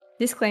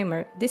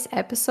Disclaimer, this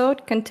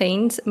episode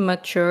contains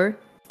mature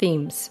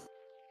themes.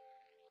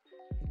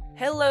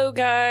 Hello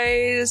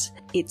guys,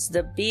 it's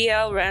the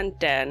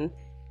Rant.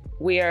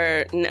 We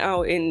are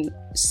now in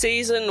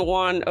season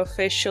 1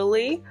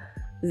 officially.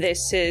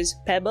 This is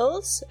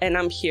Pebbles and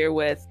I'm here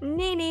with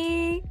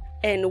Nini.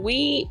 And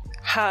we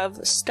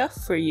have stuff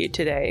for you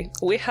today.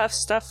 We have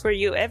stuff for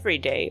you every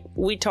day.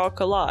 We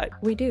talk a lot.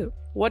 We do.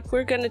 What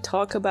we're going to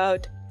talk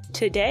about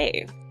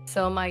today.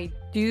 So my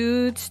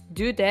dudes,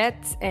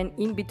 dudettes, and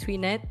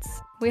in-betweenettes,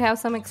 we have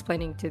some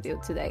explaining to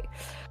do today.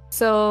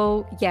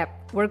 So yeah,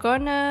 we're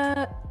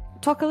gonna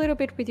talk a little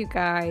bit with you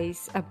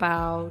guys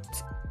about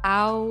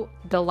how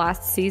the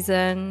last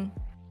season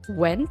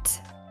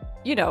went.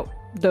 You know,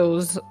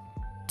 those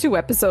 2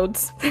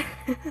 episodes.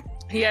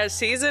 Yeah,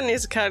 season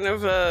is kind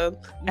of a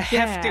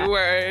hefty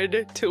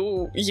word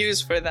to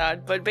use for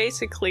that, but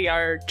basically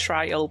our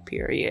trial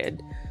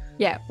period.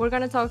 Yeah, we're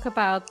gonna talk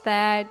about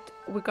that.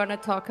 We're gonna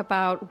talk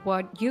about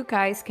what you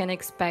guys can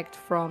expect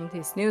from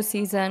this new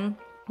season.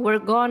 We're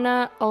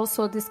gonna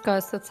also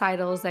discuss the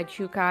titles that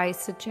you guys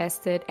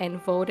suggested and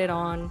voted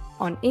on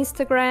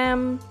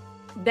Instagram.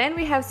 Then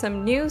we have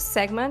some new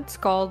segments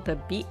called the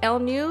BL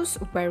News,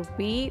 where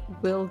we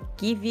will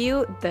give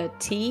you the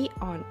tea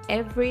on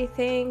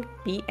everything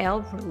BL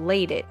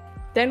related.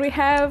 Then we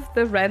have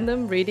the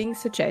random reading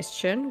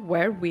suggestion,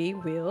 where we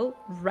will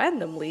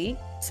randomly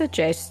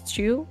suggest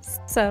you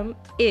some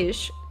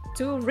ish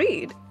to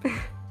read.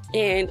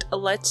 And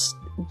let's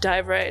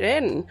dive right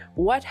in.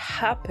 What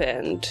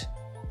happened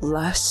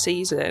last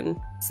season?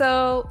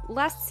 So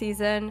last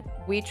season,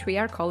 which we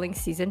are calling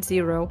season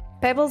 0,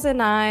 Pebbles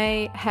and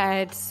I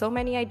had so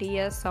many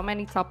ideas, so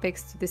many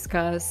topics to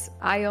discuss.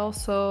 I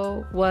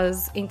also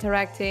was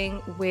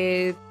interacting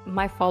with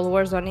my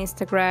followers on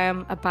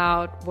Instagram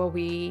about what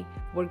we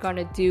were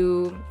gonna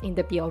do in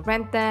the BL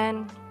Rant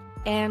then.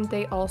 And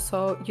they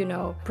also,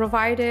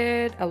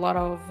 provided a lot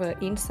of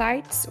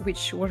insights,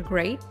 which were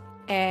great.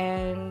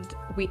 And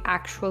we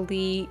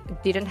actually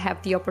didn't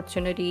have the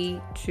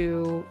opportunity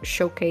to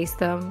showcase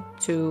them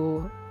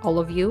to all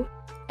of you.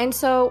 And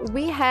so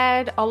we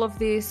had all of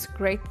these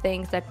great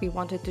things that we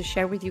wanted to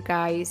share with you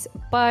guys,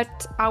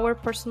 but our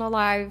personal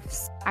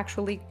lives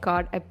actually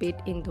got a bit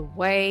in the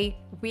way.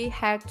 We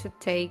had to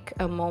take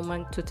a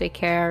moment to take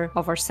care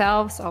of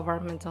ourselves, of our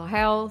mental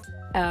health.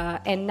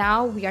 And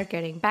now we are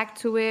getting back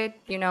to it,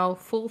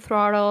 full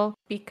throttle,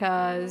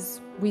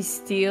 because we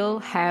still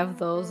have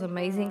those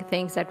amazing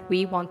things that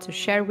we want to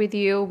share with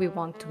you. We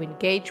want to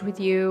engage with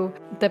you.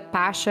 The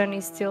passion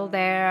is still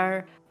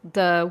there.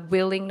 The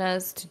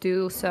willingness to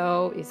do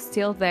so is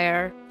still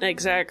there.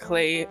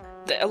 Exactly.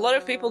 A lot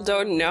of people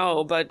don't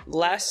know, but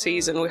last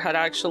season we had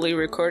actually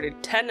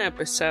recorded 10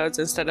 episodes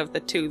instead of the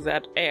 2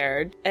 that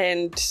aired.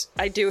 And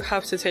I do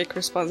have to take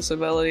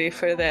responsibility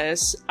for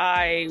this.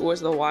 I was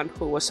the one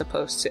who was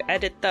supposed to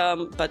edit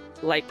them, but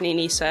like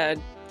Nini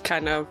said,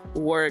 kind of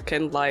work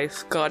and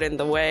life got in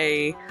the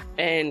way,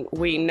 and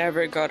we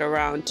never got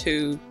around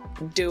to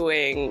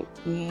doing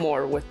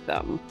more with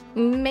them.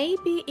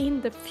 Maybe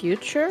in the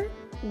future,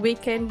 we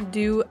can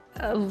do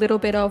a little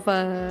bit of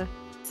a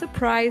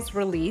surprise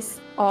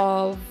release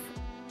of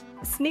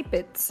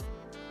snippets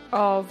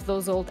of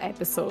those old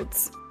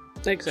episodes.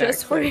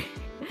 Exactly.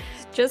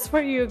 Just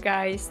for you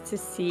guys to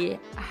see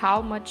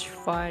how much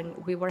fun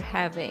we were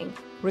having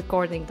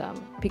recording them,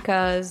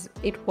 because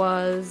it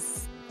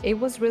was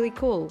really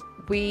cool.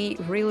 We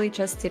really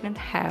just didn't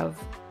have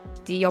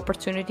the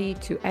opportunity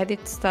to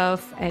edit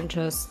stuff and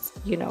just,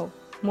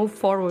 move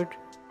forward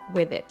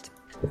with it.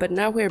 But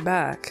now we're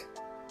back,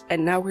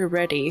 and now we're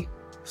ready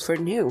for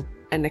new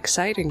and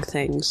exciting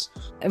things.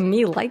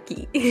 Me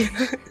likey.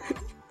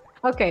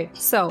 Okay,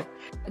 so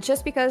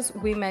just because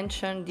we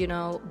mentioned,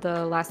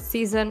 the last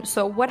season.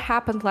 So what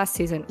happened last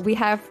season? We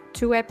have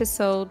 2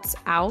 episodes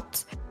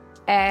out.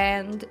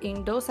 And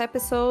in those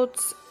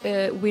episodes,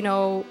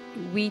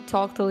 we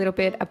talked a little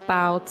bit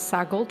about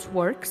Sagold's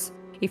works.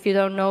 If you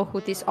don't know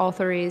who this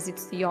author is,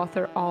 it's the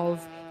author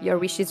of Your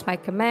Wish Is My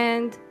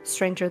Command,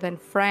 Stranger Than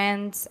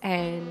Friends,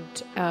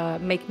 and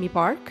Make Me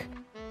Bark.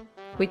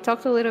 We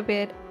talked a little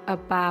bit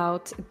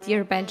about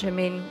Dear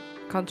Benjamin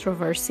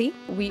controversy.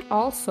 We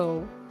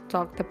also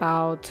talked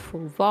about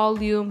Full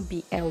Volume,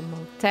 BL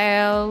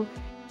Motel.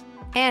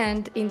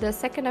 And in the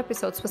second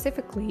episode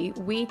specifically,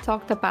 we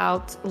talked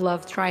about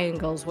love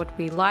triangles, what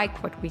we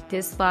like, what we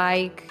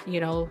dislike,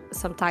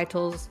 some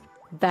titles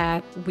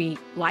that we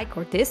like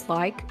or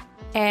dislike.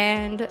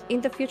 And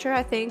in the future,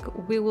 I think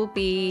we will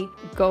be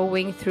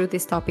going through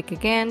this topic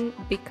again,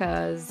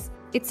 because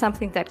it's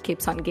something that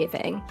keeps on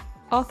giving.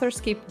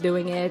 Authors keep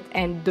doing it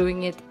and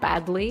doing it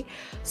badly.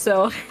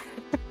 So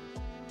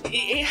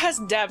it has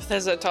depth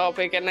as a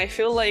topic, and I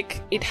feel like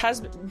it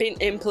has been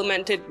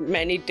implemented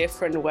many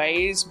different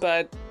ways,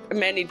 but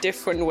many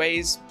different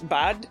ways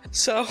bad.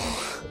 So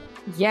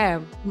yeah,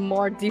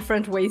 more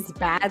different ways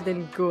bad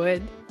than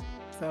good.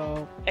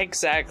 So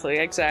Exactly.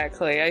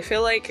 I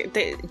feel like,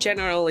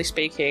 generally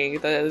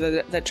speaking,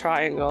 the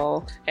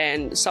triangle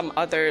and some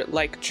other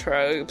like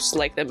tropes,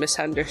 like the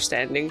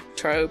misunderstanding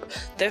trope,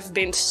 they've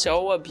been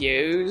so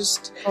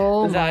abused.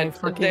 oh that my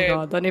fucking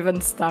god! Don't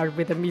even start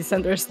with a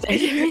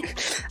misunderstanding.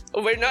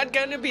 We're not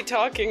gonna be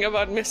talking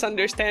about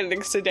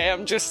misunderstandings today.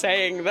 I'm just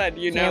saying that,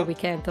 Yeah, we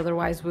can't.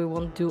 Otherwise, we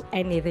won't do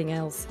anything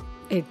else.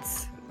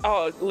 It's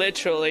Oh,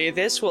 literally,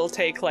 this will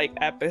take like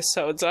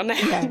episodes on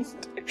end.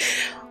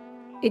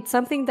 it's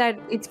something that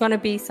it's gonna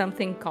be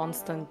something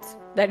constant.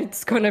 That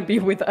it's gonna be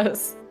with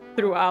us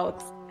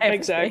throughout everything.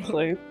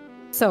 Exactly.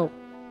 So,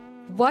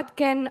 what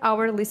can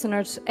our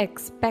listeners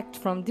expect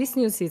from this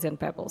new season,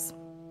 Pebbles?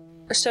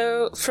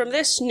 So, from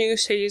this new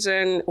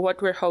season,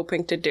 what we're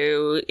hoping to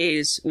do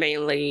is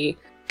mainly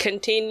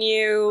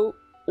continue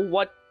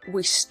what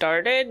we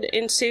started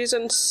in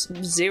season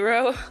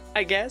 0,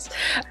 I guess.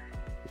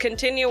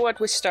 Continue what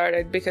we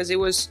started, because it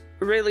was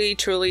really,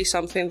 truly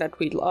something that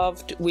we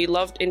loved. We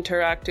loved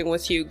interacting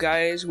with you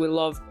guys. We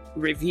loved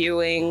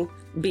reviewing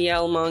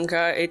BL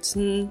manga. It's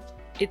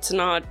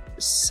not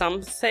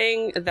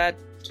something that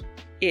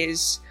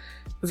is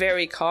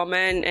very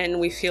common, and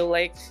we feel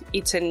like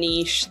it's a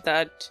niche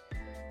that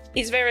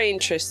is very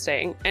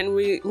interesting, and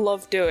we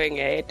love doing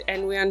it.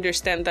 And we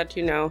understand that,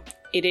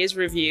 it is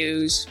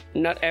reviews.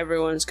 Not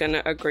everyone's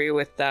gonna agree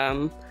with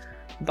them,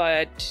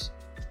 but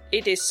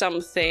it is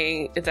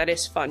something that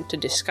is fun to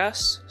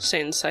discuss,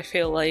 since I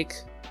feel like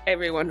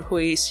everyone who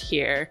is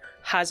here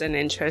has an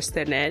interest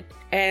in it.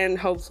 And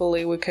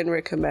hopefully we can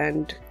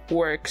recommend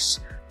works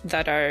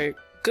that are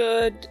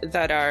good,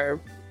 that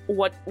are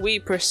what we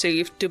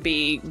perceive to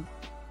be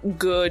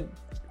good,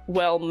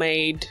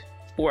 well-made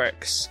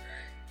works.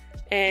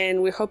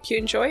 And we hope you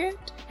enjoy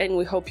it, and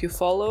we hope you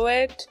follow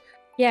it.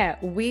 Yeah,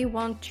 we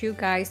want you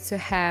guys to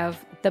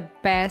have the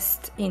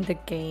best in the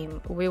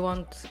game. We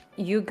want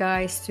you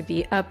guys to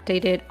be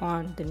updated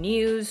on the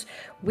news.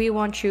 We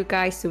want you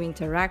guys to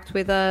interact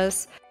with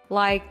us.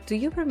 Like, do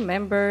you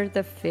remember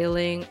the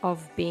feeling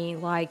of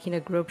being like in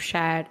a group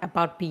chat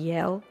about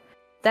BL?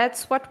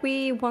 That's what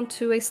we want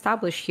to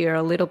establish here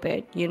a little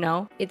bit,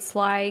 It's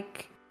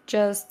like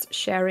just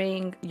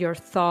sharing your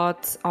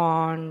thoughts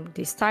on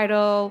this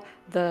title,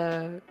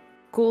 the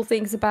cool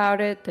things about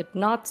it, the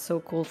not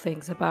so cool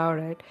things about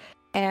it,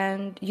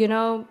 and,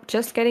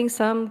 just getting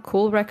some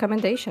cool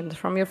recommendations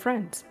from your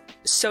friends.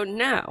 So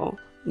now,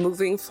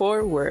 moving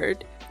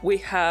forward, we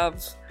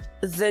have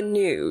the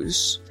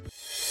news.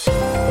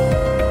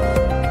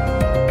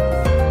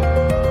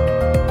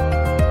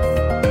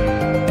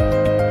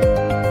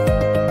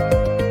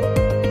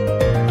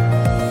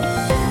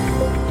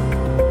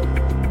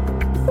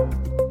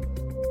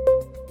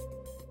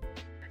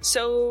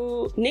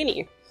 So,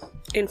 Nini,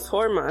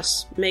 inform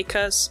us, make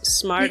us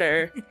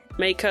smarter,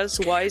 make us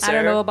wiser. I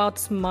don't know about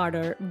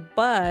smarter,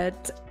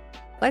 but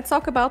let's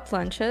talk about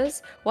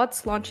launches.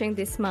 What's launching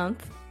this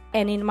month?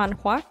 And in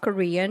manhwa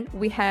Korean,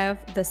 we have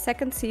the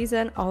second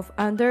season of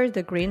Under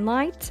the Green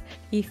Light.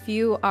 If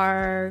you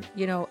are,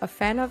 a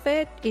fan of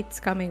it, it's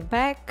coming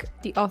back.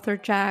 The author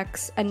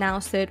Jax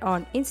announced it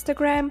on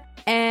Instagram.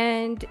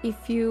 And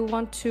if you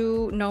want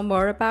to know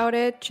more about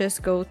it,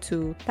 just go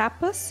to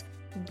Tapas.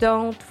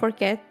 Don't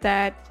forget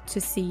that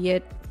to see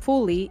it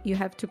fully, you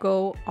have to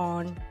go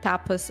on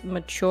Tapas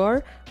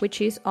Mature,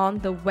 which is on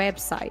the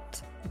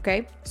website.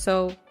 Okay?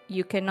 So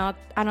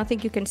I don't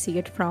think you can see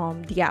it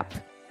from the app.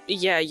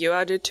 Yeah, you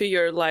add it to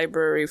your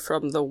library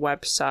from the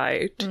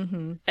website,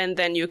 and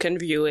then you can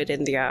view it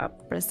in the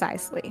app.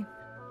 Precisely.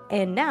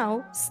 And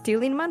now,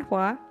 still in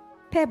manhwa,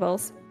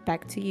 Pebbles,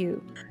 back to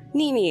you.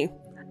 Nini,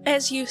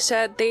 as you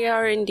said, they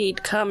are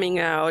indeed coming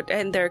out,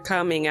 and they're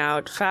coming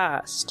out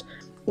fast.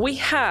 We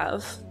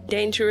have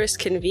Dangerous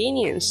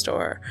Convenience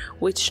Store,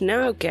 which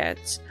now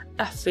gets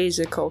a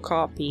physical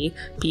copy.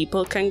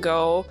 People can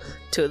go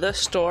to the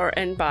store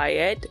and buy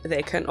it.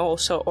 They can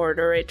also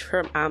order it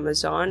from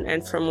Amazon,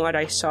 and from what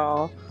I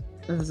saw,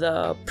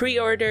 the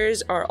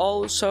pre-orders are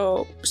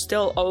also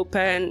still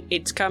open.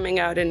 It's coming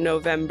out in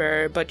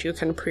November, but you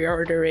can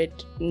pre-order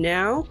it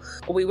now.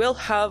 We will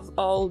have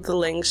all the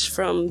links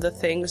from the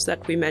things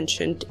that we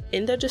mentioned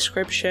in the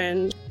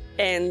description.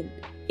 And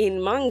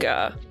in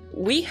manga,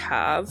 we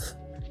have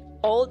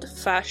Old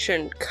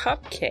Fashioned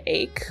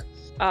Cupcake,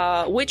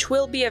 which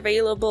will be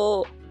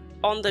available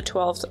on the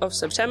 12th of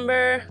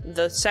September.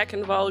 The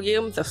second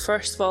volume, the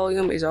first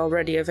volume, is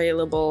already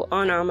available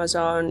on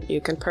Amazon.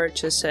 You can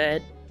purchase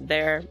it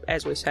there,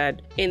 as we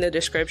said, in the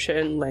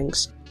description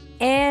links.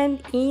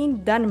 And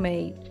in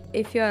Danmei,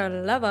 if you're a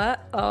lover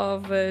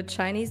of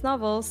Chinese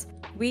novels,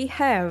 we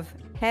have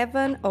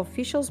Heaven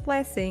Official's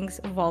Blessings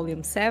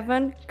Volume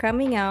 7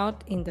 coming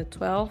out in the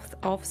 12th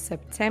of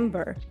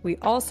September. We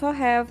also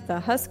have The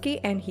Husky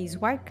and His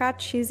White Cat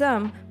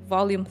Shizam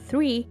Volume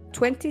 3,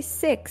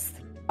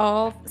 26th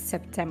of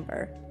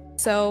September.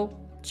 So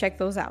check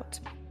those out.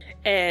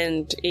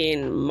 And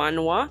in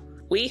manhwa,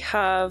 we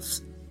have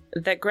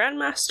The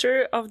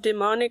Grandmaster of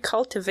Demonic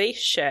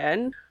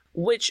Cultivation,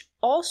 which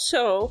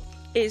also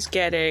is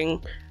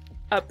getting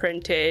a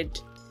printed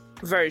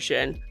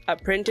version, a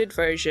printed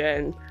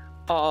version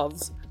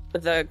of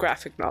the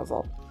graphic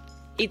novel.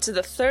 It's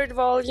the 3rd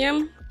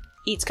volume.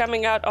 It's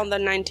coming out on the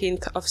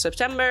 19th of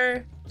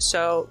September,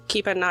 so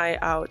keep an eye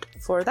out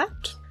for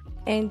that.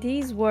 And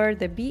these were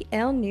the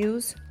BL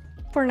news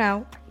for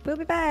now. We'll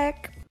be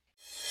back.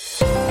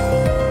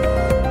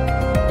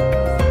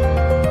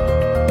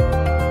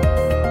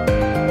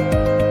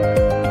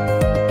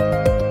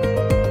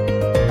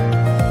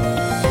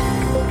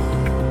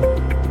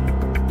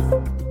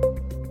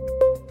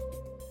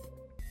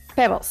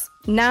 Pebbles.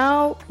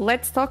 Now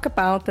let's talk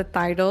about the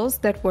titles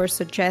that were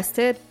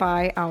suggested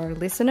by our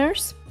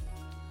listeners.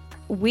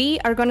 We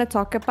are going to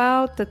talk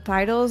about the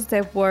titles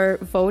that were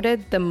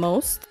voted the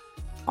most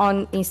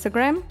on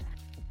Instagram,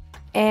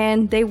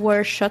 and they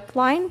were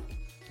Shutline,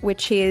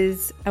 which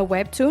is a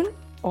webtoon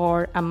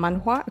or a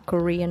manhwa, a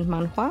Korean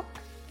manhwa,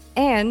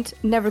 and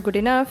Never Good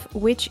Enough,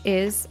 which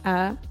is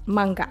a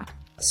manga.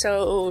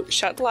 So,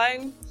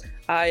 Shutline,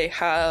 I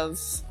have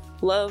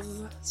love,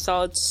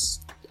 thoughts,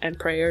 and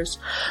prayers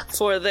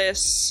for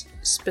this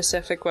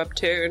specific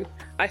webtoon.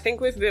 I think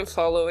we've been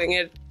following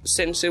it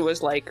since it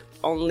was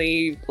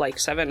only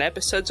 7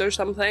 episodes or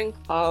something,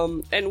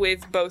 and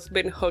we've both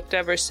been hooked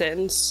ever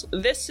since.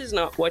 This is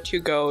not what you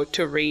go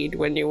to read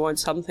when you want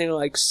something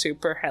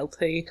super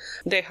healthy.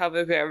 They have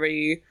a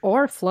very...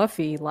 or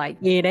fluffy,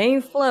 it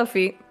ain't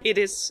fluffy. It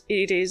is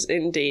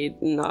indeed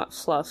not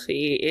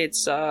fluffy.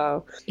 It's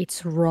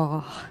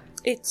raw.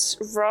 It's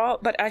raw,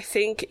 but I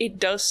think it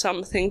does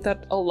something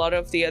that a lot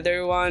of the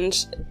other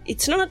ones...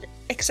 It's not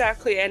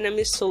exactly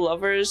enemies to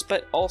lovers,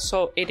 but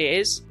also it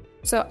is.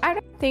 So I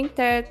don't think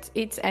that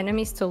it's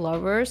enemies to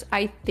lovers.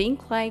 I think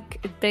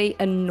they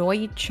annoy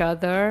each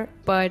other,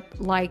 but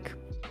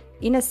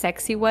in a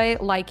sexy way.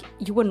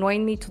 You annoy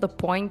me to the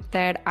point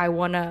that I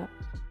wanna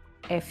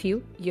F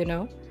you, you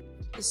know?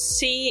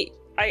 See...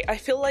 I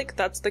feel like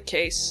that's the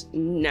case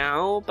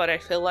now, but I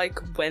feel like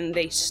when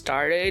they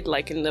started,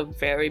 in the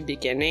very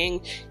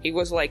beginning, it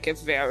was a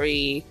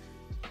very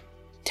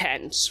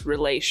tense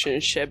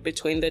relationship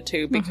between the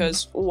two,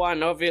 because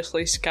one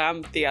obviously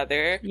scammed the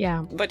other,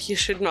 but he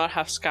should not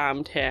have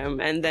scammed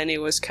him, and then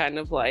it was kind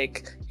of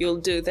you'll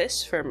do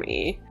this for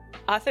me,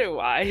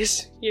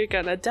 otherwise you're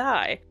gonna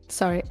die.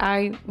 Sorry,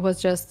 I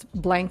was just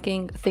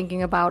blanking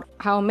thinking about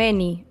how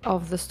many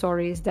of the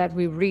stories that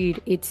we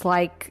read,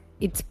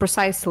 it's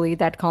precisely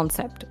that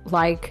concept.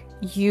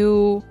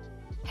 You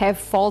have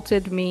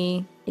faulted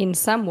me in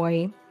some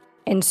way,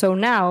 and so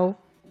now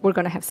we're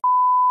gonna have...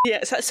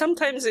 Yeah,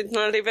 sometimes it's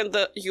not even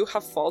the you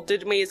have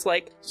faulted me, it's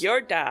your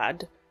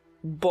dad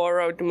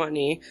borrowed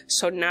money,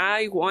 so now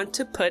I want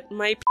to put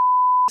my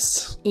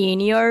in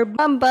your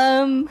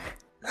bum.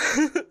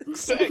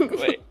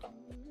 Exactly.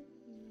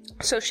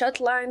 So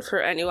Shutline,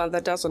 for anyone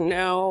that doesn't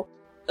know,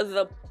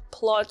 the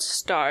plot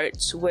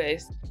starts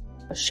with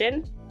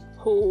Shin,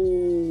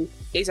 who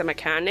is a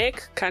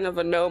mechanic, kind of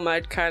a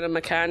nomad kind of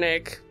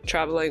mechanic,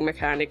 traveling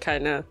mechanic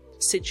kind of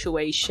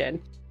situation.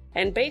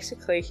 And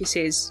basically he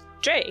sees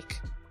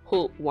Jake,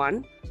 who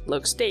 1,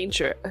 looks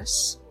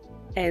dangerous,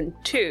 and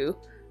 2,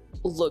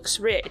 looks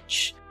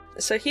rich.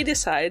 So he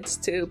decides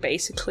to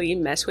basically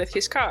mess with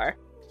his car.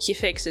 He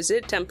fixes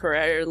it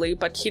temporarily,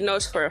 but he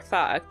knows for a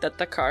fact that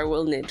the car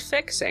will need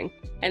fixing.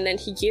 And then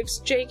he gives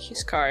Jake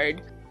his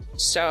card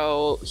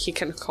so he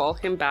can call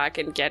him back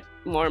and get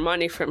more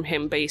money from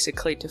him,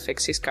 basically, to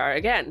fix his car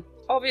again.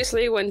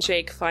 Obviously, when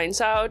Jake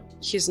finds out,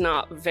 he's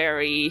not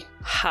very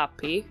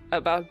happy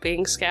about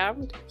being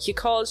scammed. He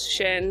calls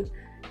Shin,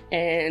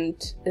 and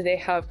they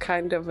have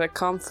kind of a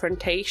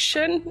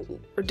confrontation.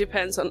 It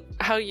depends on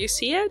how you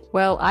see it.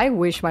 Well, I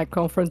wish my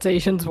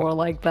confrontations were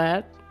like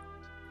that.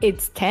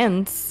 It's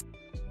tense,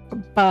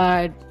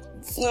 but...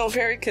 it's not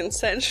very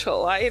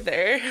consensual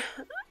either.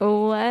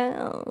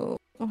 Well...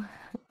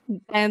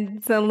 and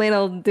it's a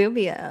little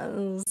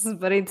dubious,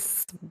 but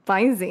it's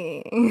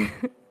spicy.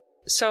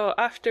 So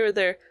after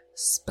their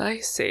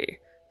spicy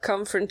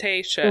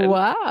confrontation...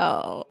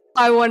 wow.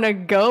 I want to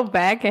go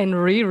back and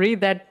reread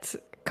that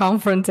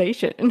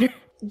confrontation.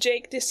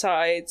 Jake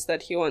decides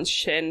that he wants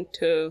Shin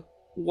to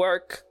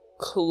work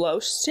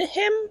close to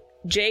him.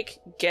 Jake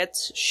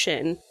gets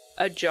Shin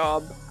a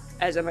job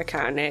as a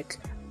mechanic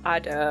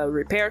at a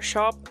repair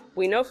shop.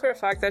 We know for a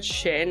fact that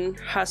Shin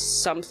has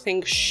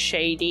something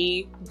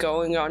shady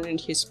going on in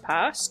his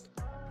past,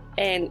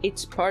 and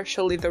it's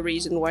partially the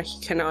reason why he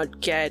cannot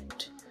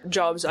get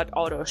jobs at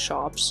auto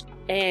shops.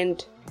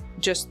 And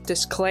just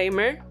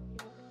disclaimer,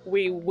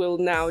 we will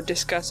now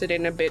discuss it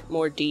in a bit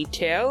more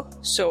detail,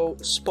 so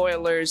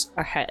spoilers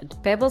ahead.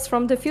 Pebbles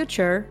from the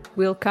future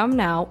will come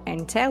now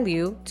and tell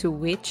you to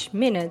which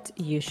minute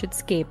you should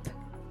skip.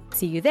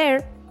 See you there!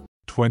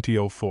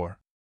 2004.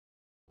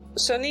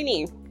 So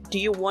Nini, do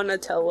you want to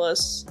tell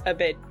us a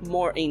bit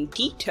more in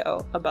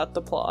detail about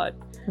the plot?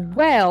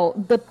 Well,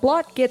 the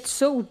plot gets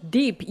so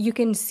deep you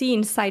can see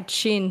inside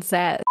Shin's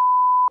ass.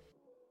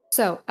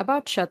 So,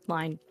 about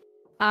Shutline.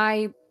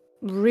 I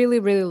really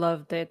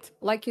loved it.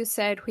 Like you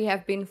said, we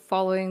have been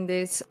following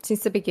this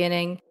since the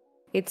beginning.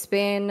 It's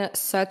been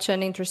such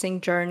an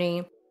interesting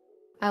journey.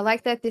 I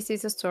like that this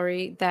is a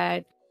story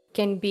that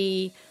can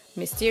be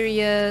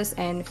mysterious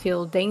and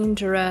feel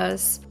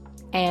dangerous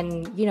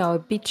and, a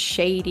bit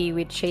shady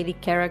with shady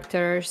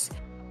characters.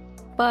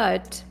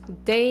 But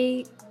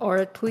they, or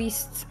at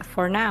least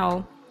for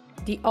now,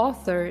 the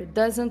author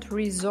doesn't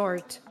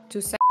resort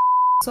to sexual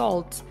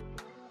assault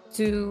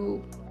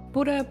to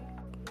put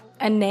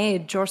an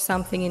edge or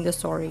something in the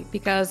story,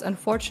 because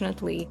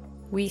unfortunately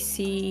we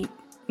see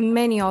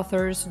many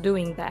authors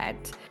doing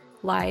that.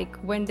 Like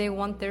when they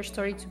want their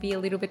story to be a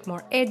little bit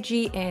more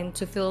edgy and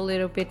to feel a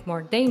little bit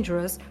more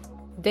dangerous,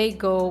 they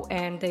go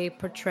and they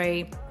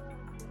portray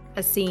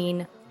a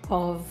scene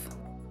of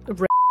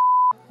rape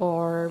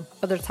or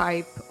other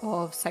type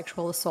of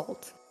sexual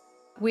assault,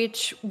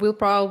 which will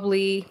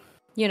probably,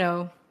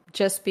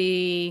 just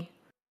be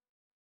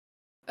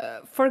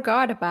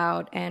forgot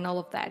about and all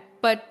of that.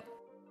 But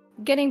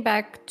getting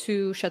back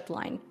to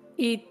Shutline,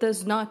 it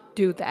does not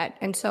do that,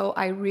 and so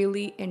I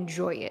really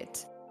enjoy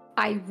it.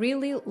 I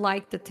really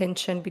like the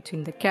tension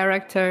between the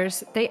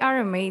characters. They are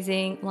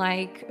amazing.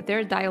 Like,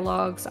 their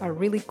dialogues are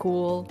really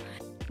cool.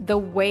 The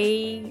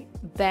way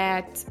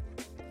that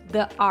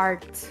the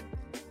art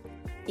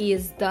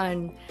is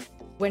done,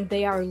 when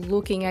they are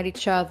looking at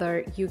each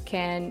other, you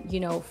can,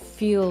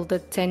 feel the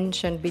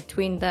tension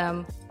between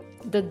them.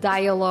 The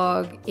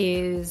dialogue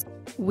is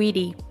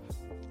witty.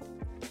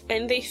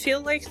 And they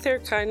feel like they're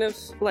kind of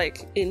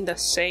like in the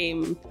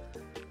same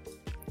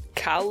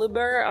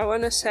caliber, I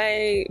want to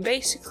say.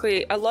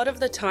 Basically, a lot of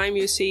the time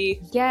you see...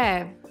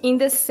 Yeah, in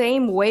the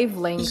same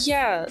wavelength.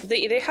 Yeah,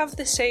 they have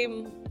the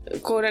same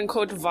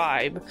quote-unquote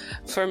vibe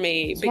for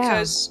me,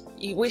 because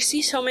we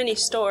see so many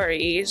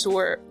stories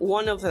where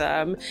one of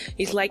them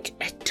is like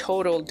a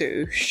total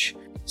douche,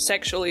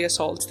 sexually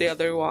assaults the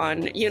other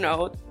one,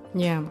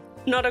 Yeah.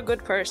 Not a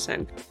good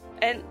person.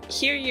 And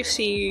here you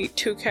see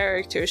two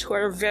characters who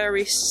are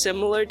very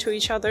similar to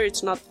each other.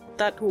 It's not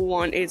that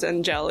one is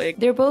angelic.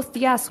 They're both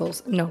the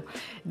assholes. No,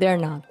 they're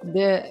not.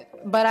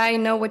 But I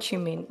know what you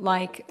mean.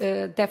 Like,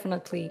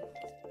 definitely.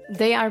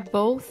 They are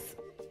both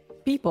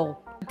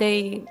people.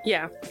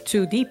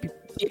 Two deep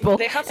people.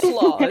 They have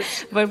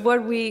flaws. But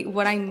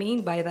what I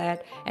mean by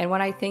that, and what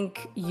I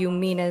think you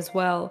mean as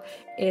well,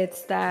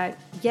 it's that,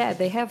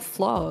 they have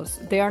flaws.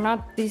 They are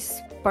not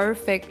this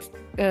perfect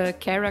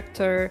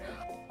character,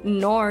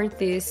 nor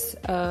this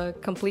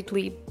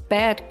completely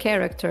bad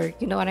character.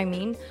 You know what I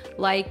mean?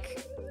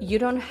 Like, you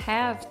don't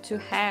have to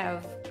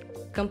have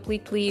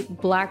completely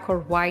black or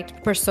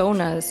white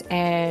personas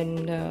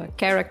and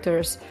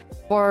characters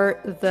for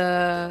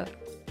the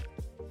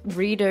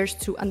readers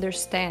to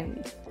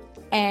understand.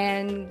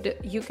 And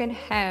you can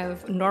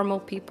have normal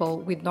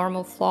people with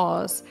normal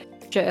flaws,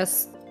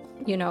 just,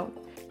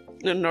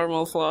 The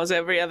normal flaws.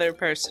 Every other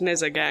person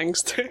is a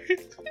gangster.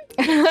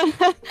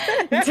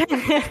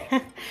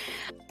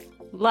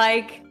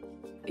 Like,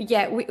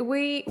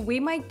 we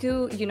might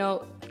do,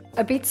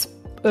 a bit,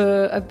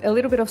 a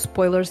little bit of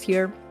spoilers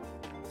here,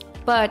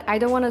 but I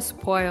don't want to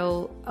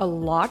spoil a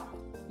lot.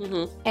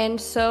 Mm-hmm. And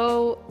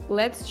so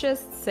let's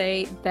just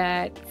say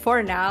that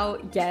for now,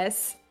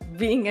 yes,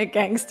 being a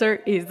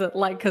gangster is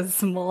like a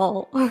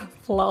small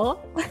flaw.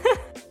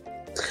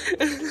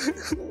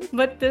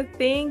 But the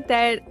thing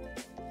that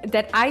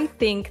I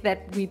think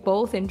that we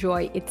both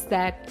enjoy, it's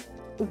that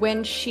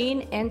when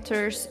Sheen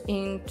enters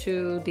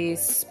into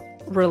this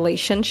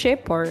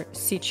relationship or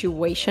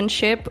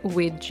situationship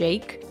with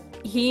Jake,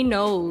 he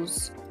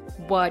knows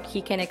what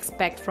he can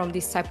expect from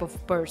this type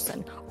of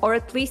person, or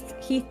at least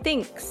he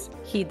thinks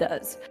he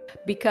does,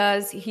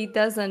 because he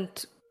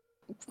doesn't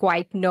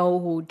quite know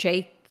who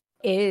Jake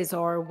is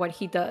or what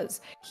he does.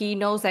 He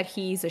knows that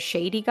he's a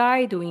shady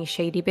guy doing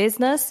shady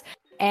business,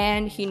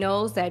 and he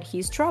knows that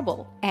he's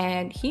trouble,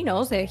 and he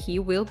knows that he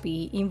will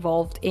be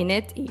involved in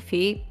it if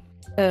he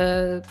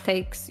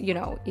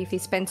if he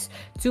spends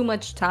too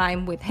much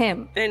time with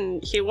him.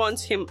 And he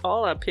wants him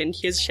all up in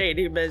his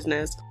shady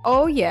business.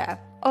 Oh yeah.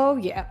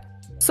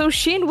 So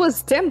Sheen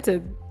was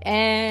tempted,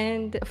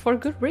 and for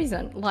good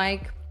reason.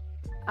 Like,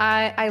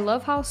 I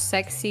love how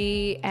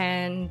sexy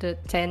and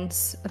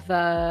tense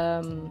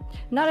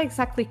not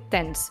exactly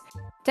tense.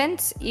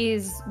 Tense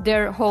is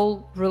their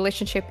whole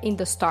relationship in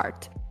the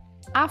start.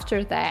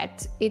 After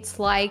that, it's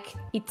like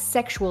it's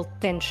sexual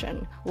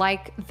tension.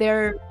 Like,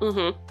 they're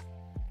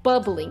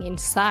bubbling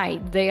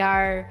inside.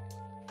 They're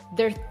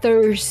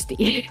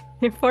thirsty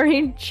for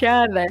each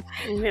other.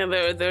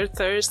 Yeah, they're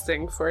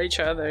thirsting for each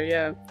other,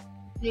 yeah.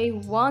 They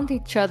want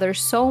each other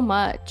so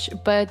much,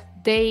 but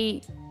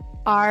they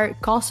are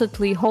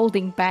constantly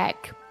holding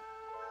back.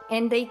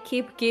 And they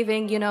keep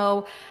giving,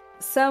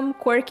 some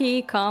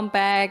quirky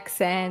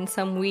comebacks and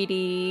some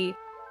witty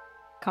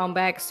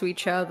comebacks to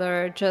each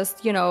other,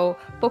 just,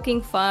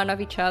 poking fun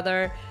of each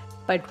other.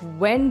 But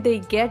when they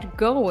get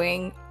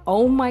going,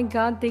 oh my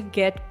god, they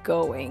get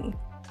going.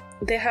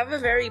 They have a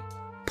very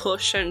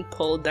push and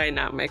pull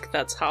dynamic.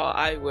 That's how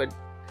I would...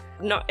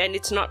 And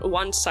it's not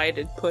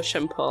one-sided push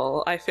and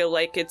pull. I feel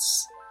like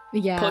it's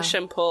push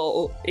and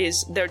pull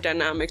is their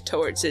dynamic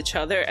towards each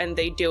other, and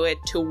they do it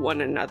to one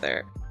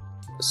another.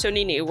 So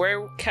Nini,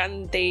 where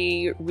can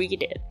they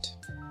read it?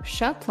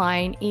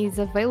 Shotline is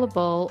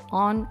available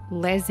on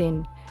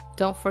Lesin.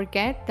 Don't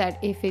forget that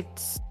if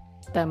it's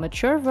the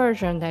mature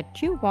version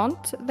that you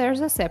want,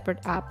 there's a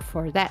separate app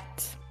for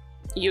that.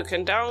 You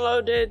can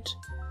download it,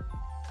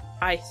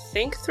 I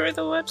think, through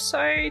the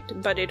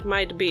website, but it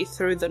might be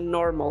through the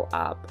normal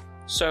app,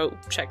 so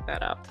check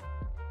that out.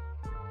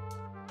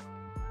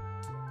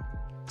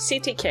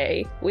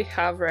 CTK, we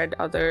have read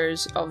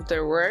others of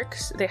their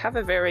works. They have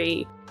a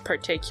very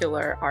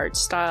particular art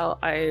style,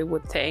 I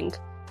would think,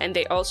 and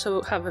they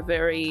also have a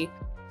very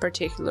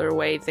particular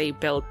way they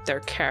build their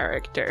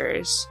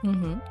characters.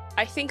 Mm-hmm.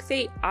 I think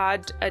they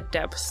add a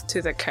depth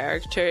to the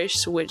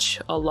characters,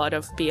 which a lot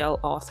of BL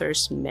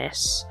authors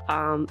miss,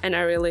 and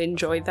I really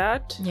enjoy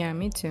that. Yeah,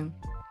 me too.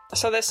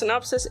 So the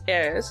synopsis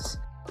is,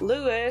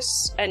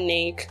 Lewis and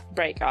Nick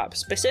break up.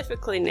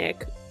 Specifically,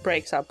 Nick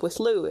breaks up with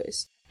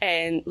Lewis.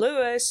 And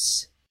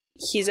Lewis,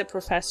 he's a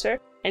professor,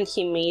 and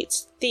he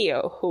meets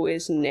Theo, who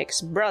is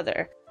Nick's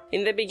brother.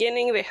 In the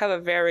beginning, they have a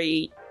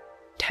very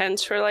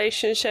tense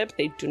relationship.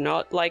 They do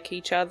not like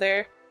each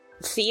other.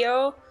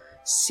 Theo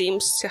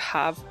seems to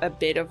have a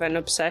bit of an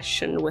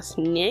obsession with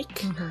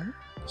Nick,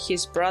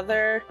 his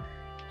brother,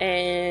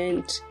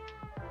 and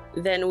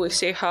then we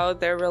see how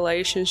their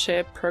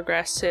relationship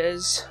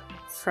progresses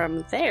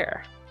from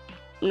there.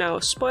 Now,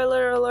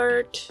 spoiler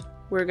alert,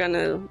 we're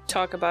gonna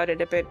talk about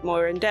it a bit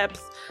more in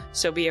depth,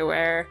 so be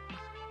aware.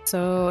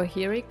 So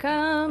here he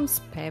comes,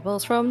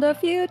 Pebbles from the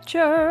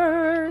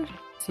future.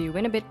 See you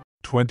in a bit.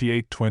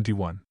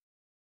 2821.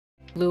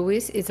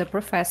 Lewis is a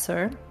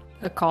professor,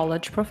 a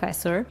college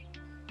professor,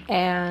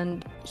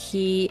 and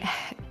he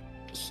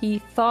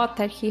thought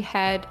that he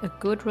had a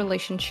good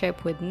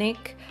relationship with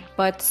Nick,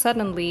 but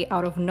suddenly,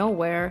 out of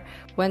nowhere,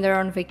 when they're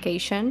on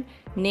vacation,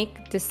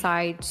 Nick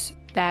decides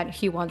that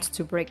he wants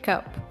to break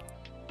up.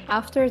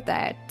 After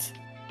that,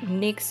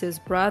 Nick's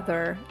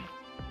brother,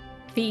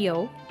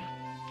 Theo,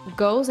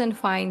 goes and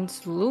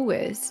finds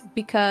Lewis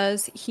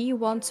because he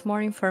wants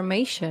more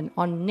information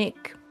on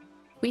Nick.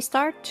 We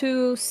start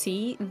to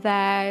see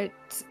that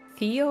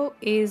Theo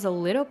is a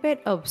little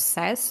bit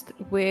obsessed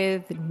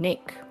with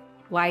Nick,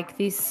 like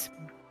this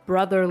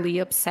brotherly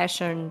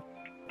obsession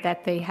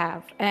that they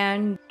have.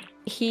 And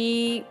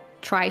he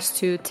tries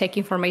to take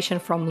information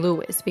from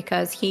Lewis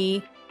because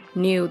he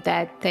knew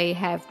that they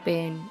have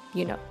been,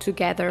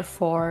 together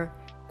for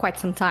quite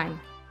some time.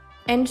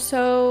 And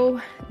so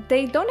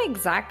they don't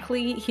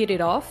exactly hit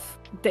it off.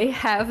 They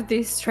have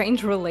this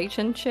strange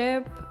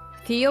relationship.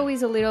 Theo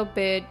is a little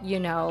bit,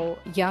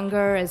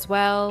 younger as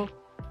well.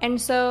 And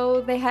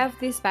so they have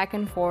this back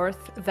and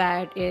forth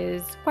that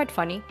is quite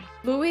funny.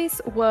 Lewis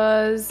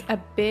was a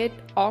bit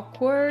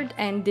awkward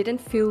and didn't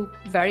feel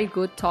very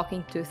good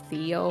talking to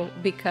Theo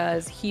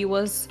because he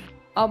was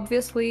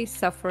obviously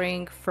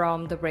suffering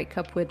from the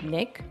breakup with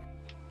Nick.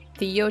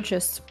 Theo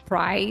just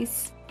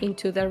pries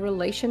into their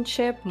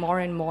relationship more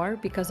and more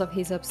because of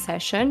his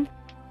obsession.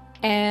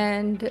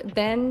 And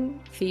then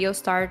Theo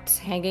starts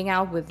hanging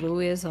out with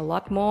Lewis a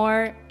lot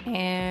more,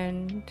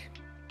 and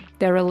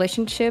their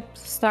relationship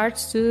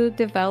starts to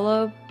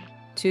develop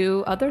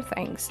to other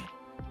things.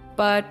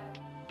 But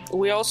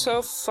we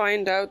also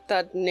find out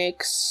that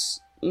Nick's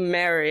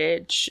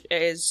marriage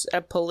is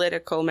a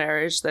political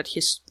marriage that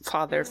his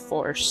father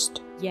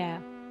forced. Yeah.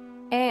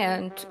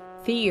 And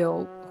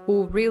Theo,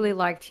 who really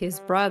liked his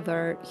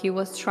brother, he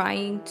was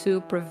trying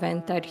to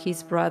prevent that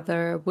his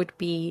brother would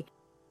be,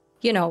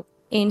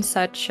 in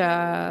such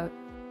a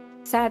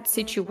sad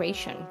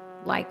situation.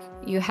 Like,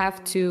 you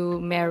have to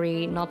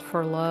marry not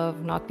for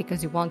love, not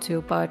because you want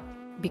to, but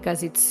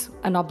because it's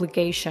an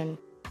obligation,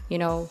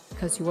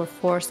 because you were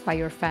forced by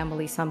your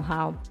family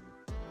somehow.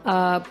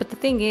 But the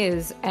thing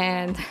is,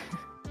 and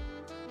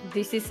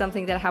this is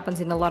something that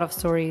happens in a lot of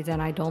stories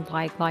and I don't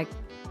like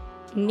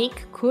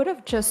Nick could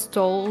have just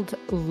told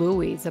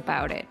Lewis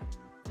about it,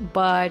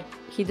 but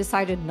he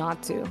decided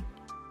not to.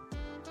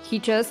 He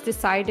just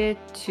decided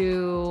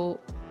to,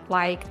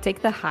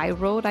 take the high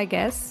road, I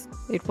guess.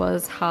 It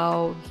was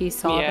how he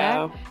saw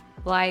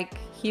that.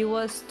 He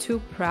was too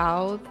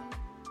proud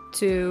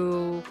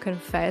to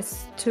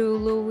confess to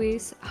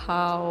Lewis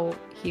how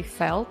he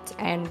felt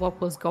and what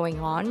was going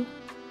on.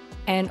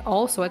 And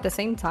also, at the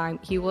same time,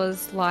 he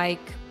was,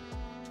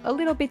 a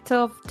little bit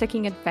of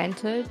taking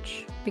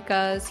advantage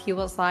because he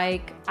was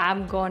like,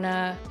 I'm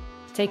gonna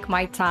take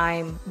my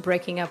time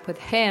breaking up with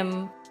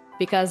him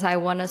because I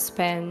want to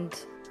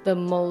spend the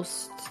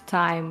most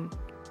time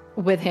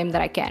with him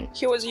that I can.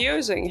 He was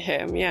using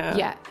him, yeah.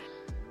 Yeah.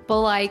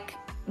 But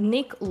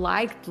Nick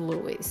liked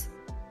Lewis,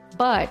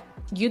 but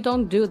you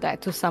don't do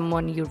that to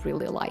someone you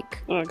really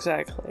like.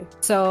 Exactly.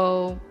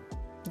 So,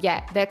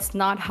 yeah, that's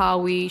not how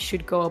we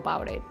should go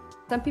about it.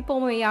 Some people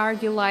may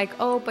argue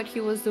oh, but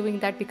he was doing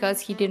that because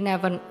he didn't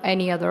have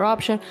any other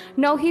option.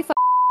 No, he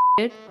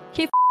did.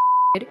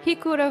 He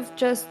could have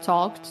just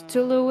talked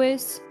to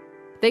Lewis.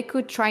 They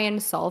could try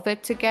and solve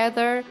it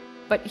together.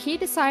 But he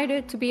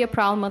decided to be a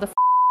proud motherfucker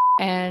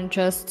and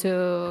just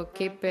to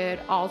keep it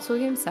all to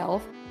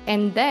himself.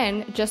 And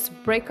then just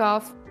break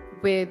off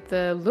with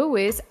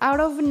Lewis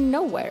out of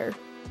nowhere.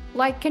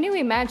 Can you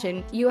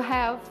imagine? You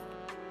have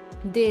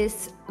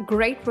this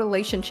great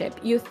relationship.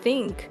 You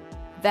think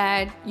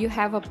that you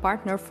have a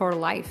partner for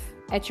life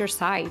at your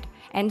side,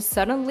 and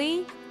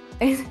suddenly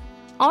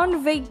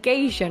on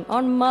vacation,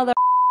 on mother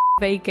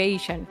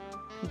vacation,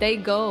 they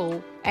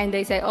go and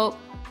they say, oh,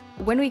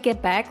 when we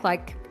get back,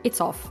 like,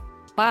 it's off,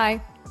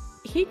 bye.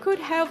 He could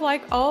have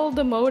like all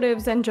the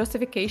motives and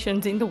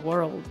justifications in the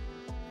world.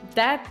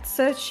 That's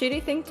a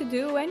shitty thing to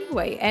do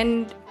anyway.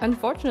 And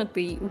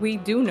unfortunately, we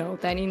do know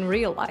that in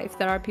real life,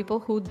 there are people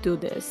who do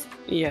this.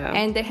 Yeah.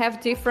 And they have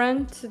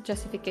different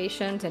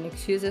justifications and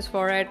excuses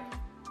for it.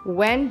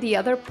 When the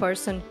other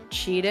person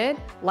cheated,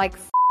 like,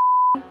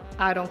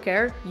 I don't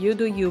care, you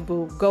do you,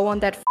 boo. Go on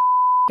that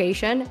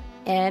vacation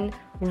and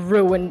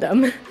ruin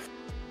them.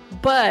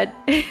 But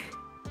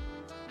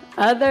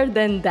other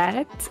than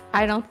that,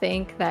 I don't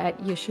think that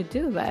you should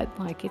do that.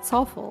 Like, it's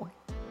awful.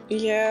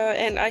 Yeah,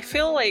 and I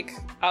feel like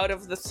out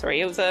of the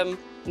three of them,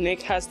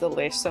 Nick has the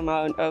least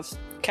amount of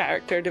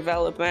character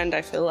development.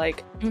 I feel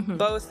like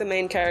both the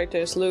main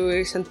characters,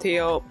 Louis and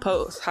Theo,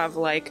 both have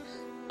like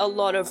a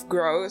lot of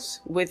growth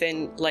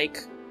within like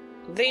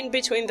the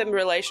in-between them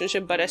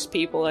relationship, but as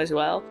people as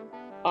well.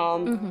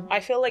 I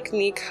feel like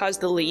Nick has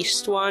the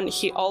least one.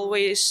 He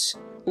always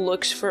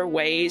looks for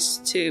ways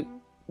to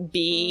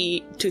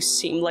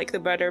seem like the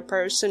better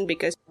person,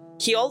 because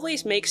he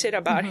always makes it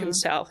about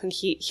himself, and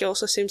he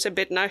also seems a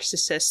bit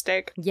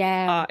narcissistic.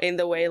 Yeah. In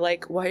the way,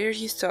 like, why are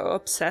you so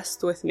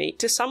obsessed with me?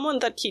 To someone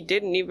that he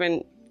didn't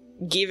even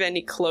give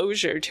any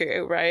closure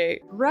to,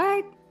 right?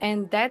 Right.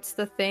 And that's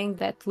the thing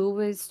that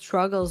Louis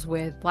struggles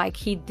with. Like,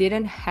 he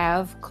didn't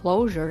have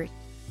closure.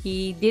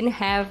 He didn't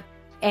have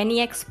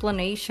any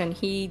explanation.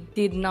 He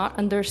did not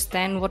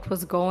understand what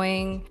was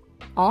going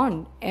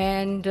on.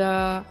 And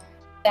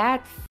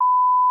that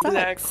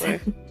sucks.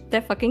 Exactly.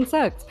 That fucking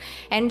sucks.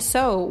 And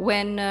so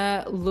when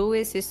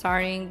Louis is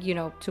starting,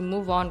 to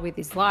move on with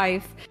his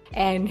life,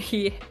 and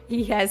he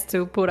has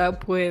to put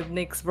up with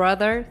Nick's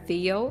brother,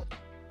 Theo,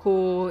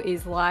 who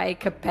is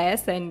like a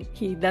pest and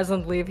he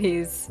doesn't leave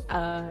his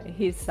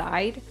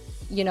side,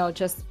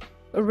 just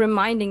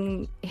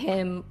reminding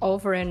him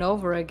over and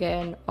over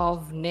again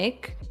of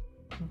Nick.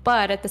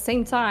 But at the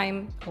same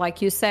time,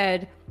 like you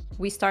said,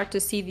 we start to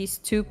see these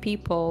two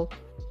people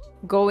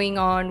going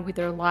on with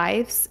their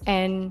lives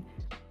and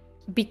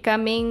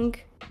becoming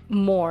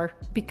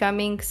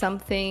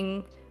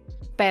something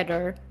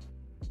better,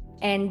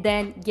 and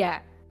then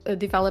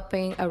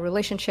developing a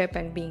relationship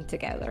and being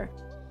together,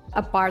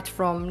 apart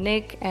from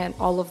Nick and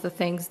all of the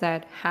things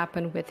that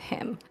happen with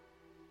him.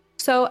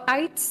 So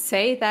I'd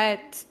say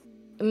that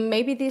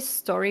maybe this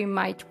story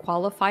might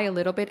qualify a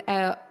little bit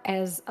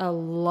as a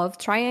love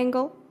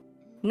triangle.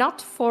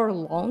 Not for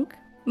long,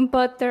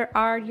 but there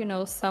are,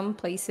 some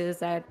places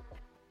that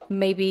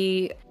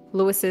maybe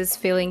Louis's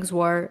feelings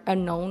were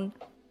unknown.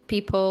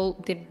 People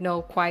didn't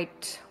know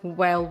quite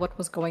well what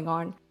was going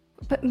on.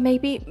 But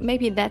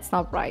maybe that's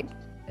not right.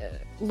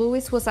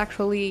 Louis was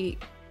actually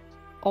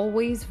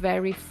always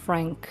very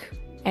frank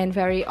and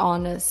very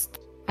honest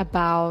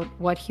about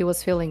what he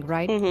was feeling,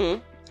 right?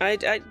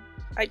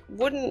 I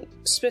wouldn't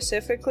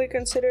specifically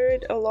consider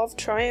it a love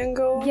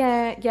triangle.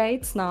 Yeah,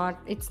 it's not.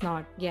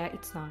 Yeah,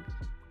 it's not.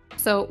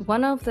 So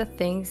one of the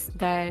things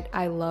that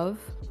I love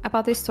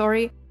about this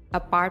story,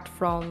 apart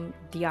from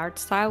the art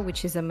style,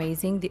 which is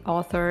amazing, the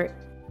author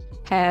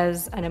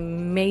has an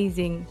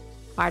amazing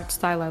art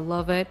style. I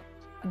love it.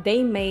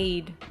 They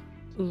made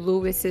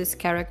Louis's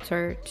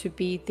character to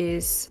be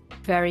this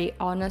very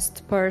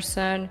honest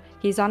person.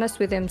 He's honest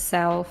with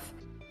himself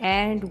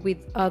and with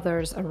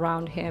others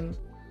around him.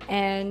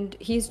 And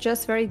he's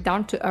just very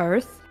down to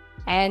earth,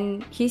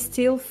 and he's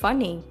still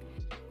funny.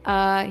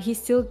 He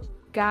still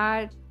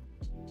got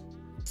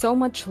so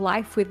much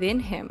life within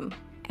him.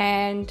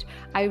 And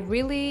I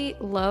really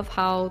love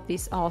how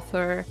this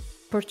author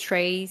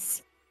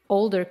portrays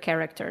older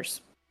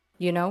characters,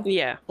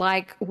 Yeah.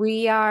 Like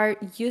we are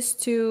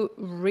so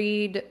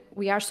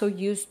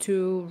used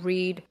to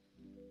read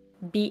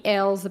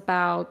BLs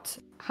about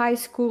high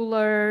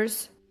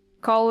schoolers,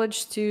 college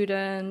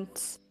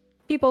students,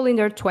 people in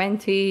their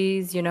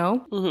 20s,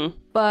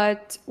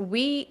 But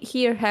we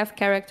here have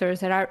characters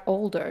that are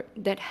older,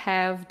 that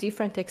have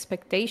different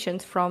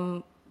expectations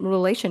from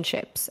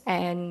relationships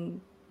and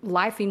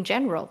life in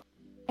general.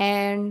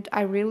 And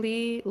I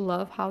really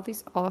love how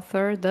this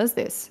author does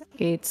this.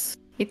 It's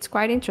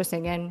quite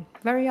interesting and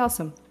very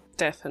awesome.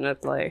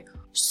 Definitely.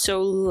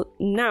 So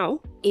now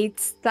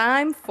it's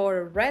time for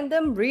a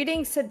random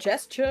reading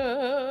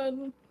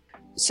suggestion.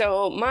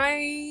 So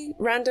my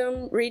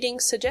random reading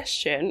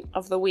suggestion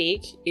of the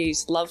week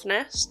is Love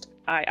Nest.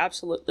 I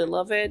absolutely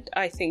love it.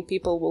 I think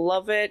people will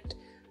love it.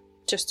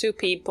 Just two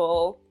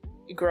people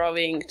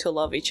growing to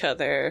love each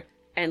other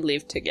and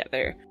live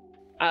together.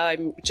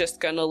 I'm just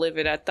gonna leave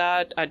it at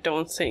that. I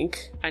don't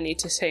think I need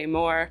to say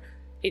more.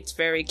 It's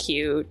very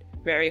cute,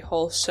 very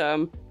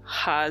wholesome,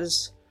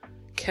 has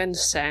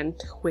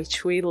consent,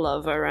 which we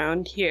love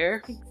around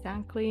here.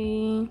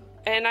 Exactly.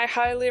 And I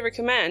highly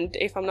recommend.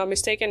 If I'm not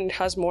mistaken, it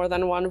has more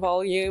than one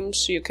volume,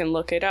 so you can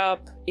look it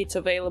up. It's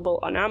available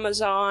on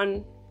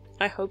Amazon.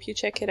 I hope you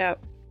check it out.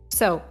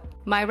 So,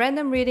 My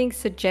random reading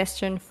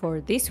suggestion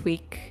for this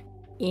week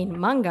in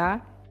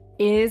manga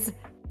is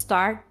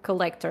Star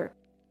Collector.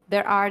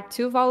 There are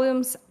 2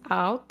 volumes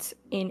out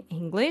in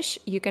English.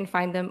 You can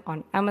find them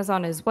on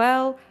Amazon as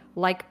well.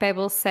 Like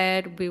Pebble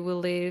said, we will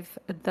leave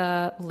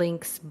the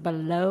links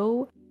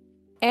below.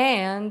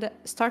 And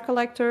Star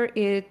Collector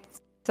is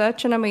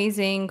such an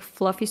amazing,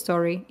 fluffy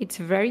story. It's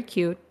very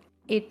cute.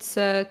 It's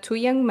 2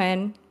 young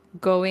men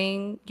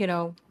going,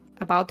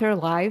 about their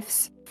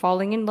lives,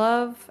 falling in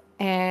love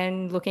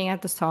and looking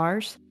at the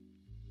stars.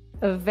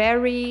 A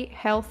very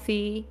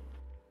healthy,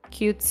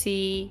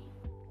 cutesy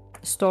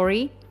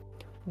story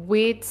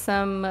with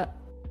some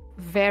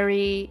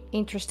very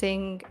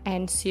interesting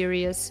and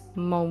serious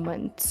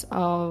moments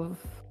of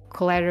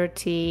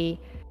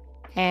clarity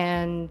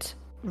and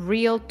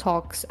real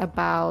talks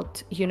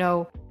about,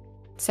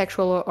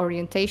 sexual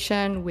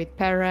orientation with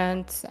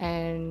parents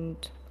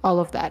and all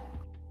of that.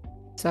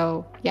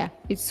 So yeah,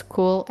 it's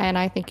cool and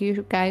I think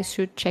you guys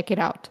should check it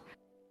out.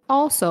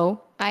 Also,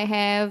 I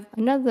have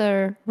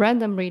another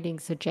random reading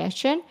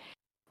suggestion,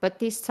 but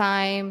this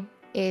time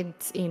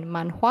it's in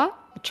manhwa,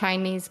 a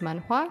Chinese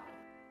manhwa.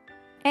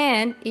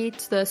 And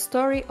it's the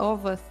story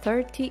of a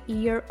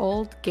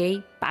 30-year-old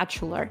gay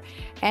bachelor.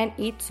 And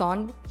it's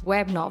on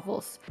web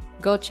novels.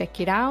 Go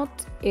check it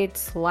out.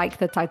 It's like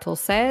the title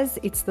says,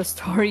 it's the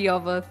story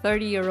of a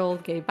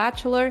 30-year-old gay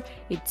bachelor.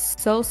 It's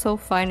so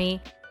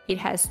funny. It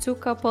has 2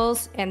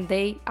 couples and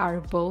they are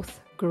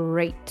both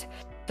great.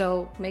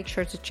 So make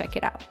sure to check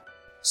it out.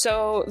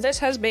 So this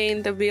has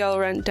been the BL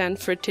Rant Den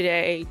for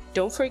today.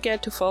 Don't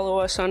forget to follow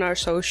us on our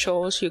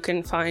socials. You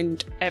can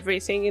find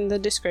everything in the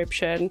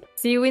description.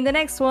 See you in the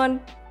next one.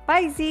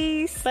 Bye,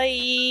 Z's.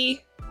 Bye.